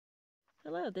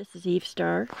Hello, this is Eve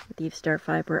Starr with Eve Starr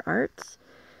Fiber Arts.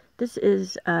 This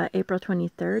is April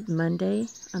 23rd, Monday,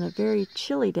 on a very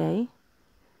chilly day.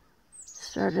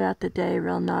 Started out the day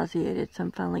real nauseated, so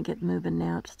I'm finally getting moving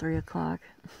now. It's 3 o'clock.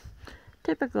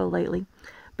 Typical lately.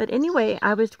 But anyway,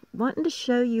 I was wanting to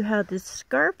show you how this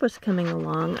scarf was coming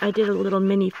along. I did a little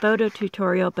mini photo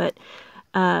tutorial, but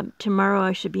tomorrow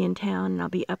I should be in town and I'll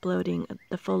be uploading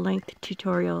the full-length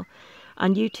tutorial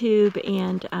on YouTube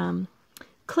and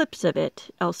clips of it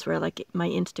elsewhere, like my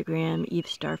Instagram, Eve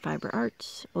Starr Fiber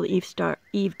Arts, well,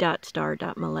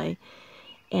 eve.star.malay,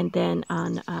 and then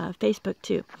on Facebook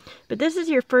too. But this is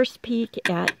your first peek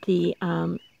at the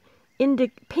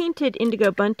painted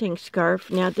Indigo Bunting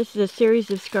scarf. Now, this is a series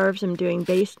of scarves I'm doing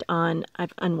based on,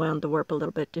 I've unwound the warp a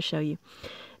little bit to show you,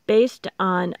 based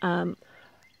on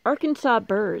Arkansas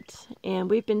birds, and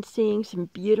we've been seeing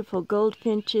some beautiful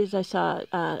goldfinches. I saw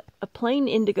a plain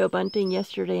indigo bunting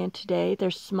yesterday and today. They're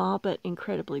small but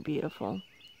incredibly beautiful,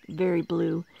 very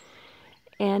blue.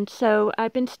 And so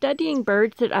I've been studying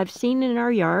birds that I've seen in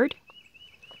our yard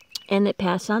and that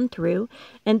pass on through.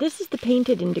 And this is the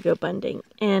painted indigo bunting.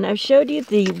 And I showed you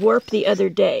the warp the other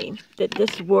day, that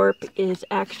this warp is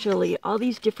actually all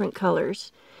these different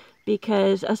colors,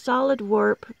 because a solid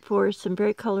warp for some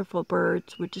very colorful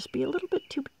birds would just be a little bit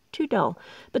too dull.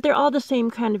 But they're all the same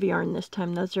kind of yarn this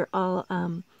time. Those are all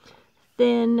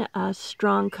thin,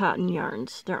 strong cotton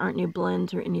yarns. There aren't any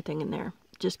blends or anything in there,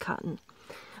 just cotton.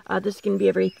 This is going to be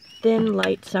a very thin,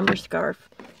 light summer scarf.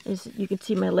 As you can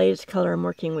see, my latest color I'm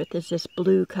working with is this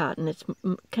blue cotton. It's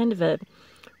kind of a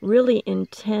really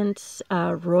intense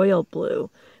royal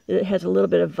blue. It has a little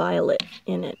bit of violet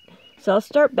in it. So I'll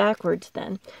start backwards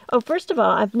then. Oh, first of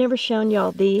all, I've never shown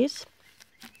y'all these.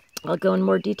 I'll go in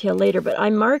more detail later, but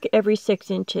I mark every 6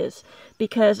 inches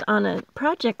because on a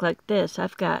project like this,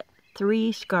 I've got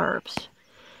 3 scarves,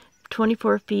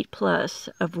 24 feet plus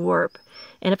of warp.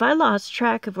 And if I lost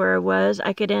track of where I was,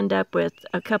 I could end up with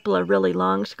a couple of really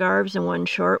long scarves and one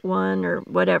short one or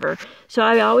whatever. So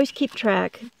I always keep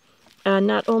track.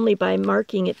 Not only by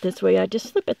marking it this way, I just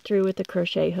slip it through with a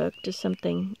crochet hook, just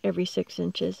something every 6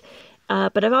 inches.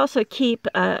 But I also keep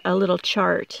a little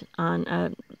chart on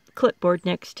a clipboard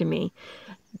next to me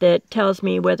that tells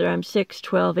me whether I'm 6,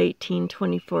 12, 18,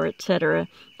 24, etc.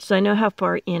 So I know how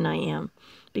far in I am.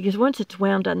 Because once it's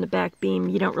wound on the back beam,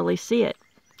 you don't really see it.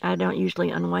 I don't usually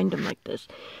unwind them like this.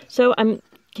 So I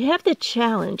have the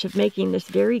challenge of making this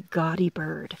very gaudy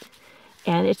bird.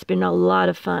 And it's been a lot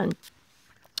of fun.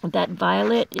 That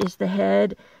violet is the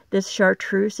head, this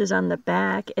chartreuse is on the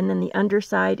back, and then the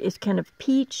underside is kind of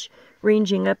peach,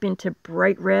 ranging up into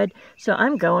bright red. So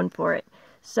I'm going for it.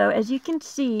 So as you can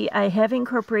see, I have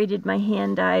incorporated my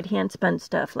hand-dyed, hand-spun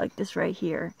stuff like this right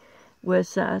here.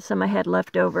 Was some I had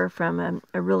left over from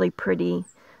a really pretty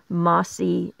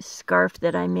mossy scarf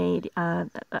that I made, a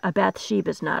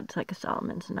Bathsheba's knot. It's like a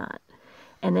Solomon's knot.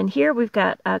 And then here we've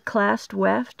got a clasped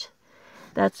weft.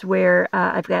 That's where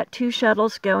I've got 2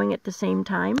 shuttles going at the same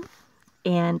time,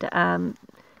 and I'll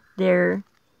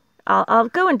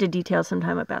go into detail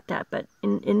sometime about that. But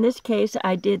in this case,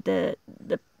 I did the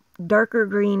darker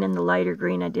green and the lighter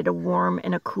green. I did a warm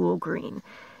and a cool green,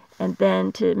 and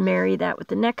then to marry that with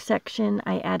the next section,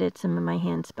 I added some of my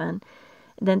hand spun.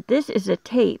 Then this is a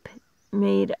tape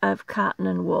made of cotton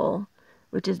and wool,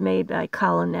 which is made by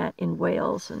Colonet in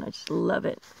Wales, and I just love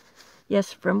it.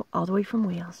 Yes, all the way from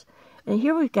Wales. And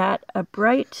here we've got a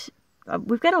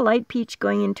light peach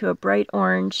going into a bright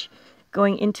orange,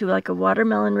 going into like a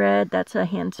watermelon red. That's a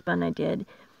hand spun I did.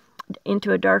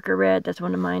 Into a darker red. That's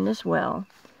one of mine as well.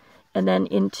 And then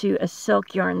into a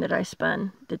silk yarn that I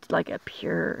spun. That's like a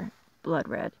pure blood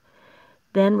red.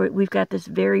 Then we've got this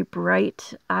very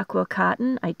bright aqua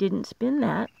cotton. I didn't spin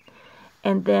that.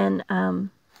 And then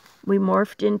we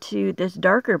morphed into this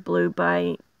darker blue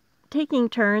by taking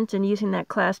turns and using that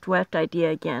clasped weft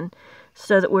idea again,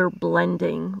 so that we're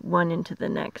blending one into the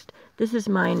next. This is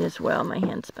mine as well, my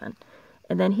hand spun.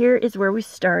 And then here is where we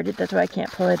started. That's why I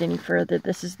can't pull it any further.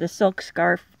 This is the silk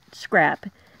scarf scrap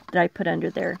that I put under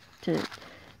there.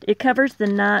 It covers the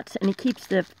knots and it keeps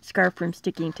the scarf from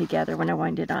sticking together when I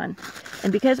wind it on.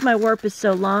 And because my warp is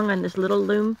so long on this little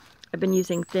loom, I've been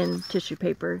using thin tissue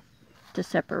paper to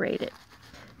separate it.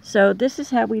 So this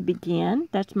is how we began.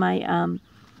 That's my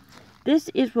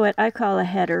this is what I call a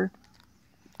header.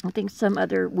 I think some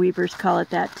other weavers call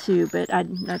it that too, but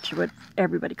I'm not sure what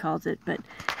everybody calls it. But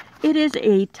it is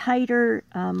a tighter,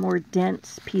 more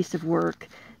dense piece of work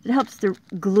that helps to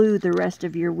glue the rest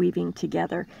of your weaving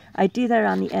together. I do that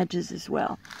on the edges as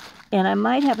well. And I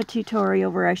might have a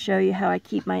tutorial where I show you how I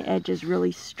keep my edges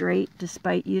really straight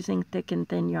despite using thick and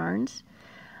thin yarns.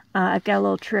 I've got a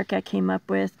little trick I came up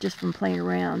with just from playing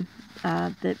around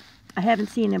that I haven't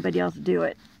seen anybody else do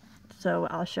it. So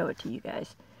I'll show it to you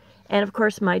guys. And of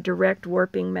course my direct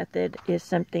warping method is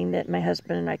something that my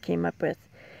husband and I came up with.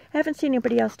 I haven't seen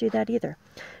anybody else do that either.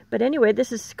 But anyway,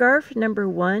 this is scarf number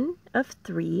 1 of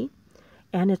 3.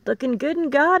 And it's looking good and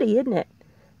gaudy, isn't it?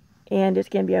 And it's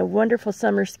going to be a wonderful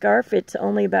summer scarf. It's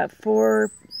only about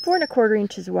 4¼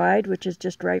 inches wide, which is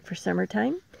just right for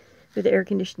summertime with the air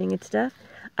conditioning and stuff.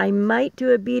 I might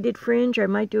do a beaded fringe or I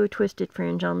might do a twisted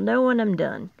fringe. I'll know when I'm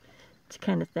done. It's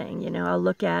kind of thing, you know. I'll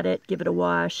look at it, give it a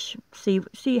wash,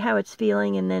 see how it's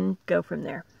feeling, and then go from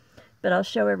there. But I'll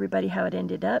show everybody how it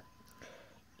ended up.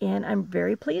 And I'm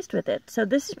very pleased with it. So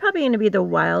this is probably going to be the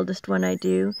wildest one I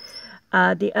do.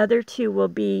 The other two will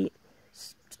be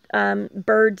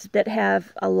birds that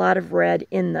have a lot of red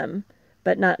in them,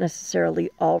 but not necessarily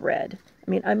all red.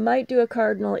 I mean, I might do a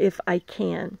cardinal if I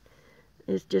can.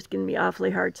 It's just going to be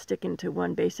awfully hard sticking to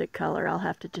one basic color. I'll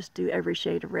have to just do every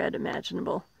shade of red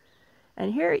imaginable.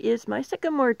 And here is my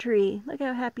sycamore tree. Look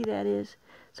how happy that is.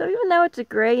 So even though it's a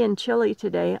gray and chilly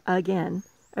today, again,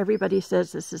 everybody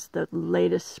says this is the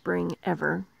latest spring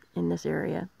ever in this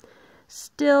area.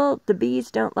 Still, the bees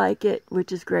don't like it,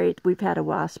 which is great. We've had a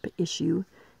wasp issue.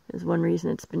 Is one reason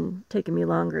it's been taking me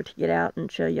longer to get out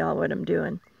and show y'all what I'm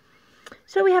doing.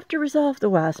 So we have to resolve the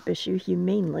wasp issue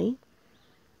humanely.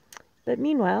 But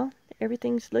meanwhile,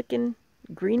 everything's looking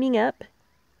greening up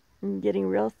and getting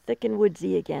real thick and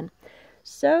woodsy again.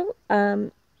 So,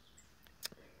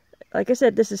 like I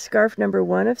said, this is scarf number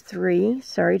 1 of 3.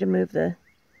 Sorry to move the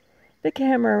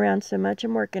camera around so much.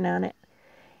 I'm working on it.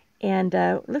 And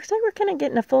looks like we're kind of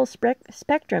getting a full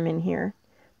spectrum in here.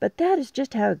 But that is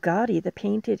just how gaudy the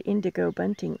painted Indigo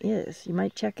Bunting is. You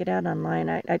might check it out online.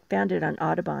 I found it on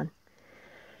Audubon.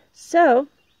 So,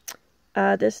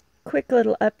 this quick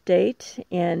little update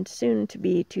and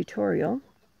soon-to-be tutorial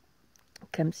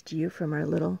comes to you from our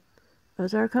little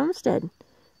Ozark homestead.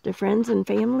 To friends and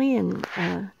family and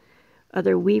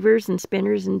other weavers and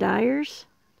spinners and dyers,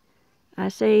 I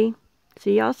say,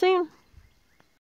 see y'all soon.